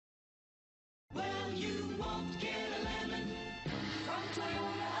won't get a lemon from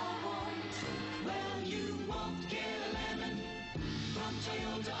Toyota of Orange. Well, you won't get a lemon from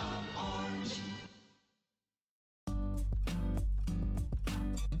Toyota of Orange.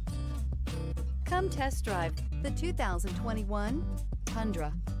 Come test drive the 2021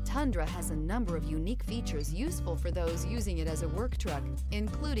 Tundra. Tundra has a number of unique features useful for those using it as a work truck,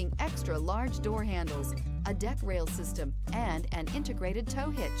 including extra large door handles, a deck rail system, and an integrated tow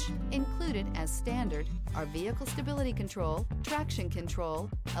hitch. Included as standard are vehicle stability control, traction control,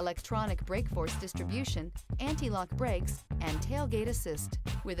 electronic brake force distribution, anti-lock brakes, and tailgate assist.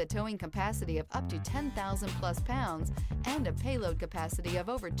 With a towing capacity of up to 10,000 plus pounds and a payload capacity of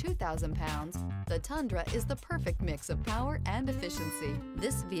over 2,000 pounds, the Tundra is the perfect mix of power and efficiency.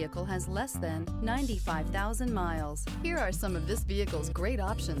 This vehicle has less than 95,000 miles. Here are some of this vehicle's great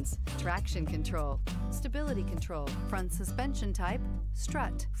options: traction control, stability control, front suspension type,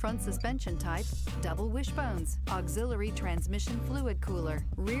 strut, front suspension type, double wishbones, auxiliary transmission fluid cooler,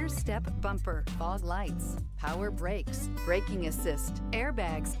 rear step bumper, fog lights, power brakes, braking assist,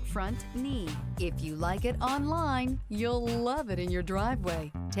 airbags, front knee. If you like it online, you'll love it in your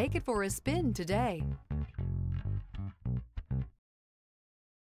driveway. Take it for a spin today.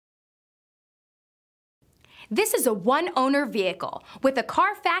 This is a one-owner vehicle with a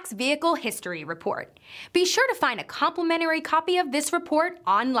Carfax Vehicle History Report. Be sure to find a complimentary copy of this report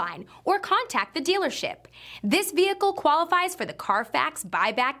online or contact the dealership. This vehicle qualifies for the Carfax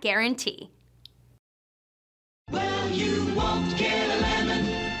Buyback Guarantee. Well, you won't get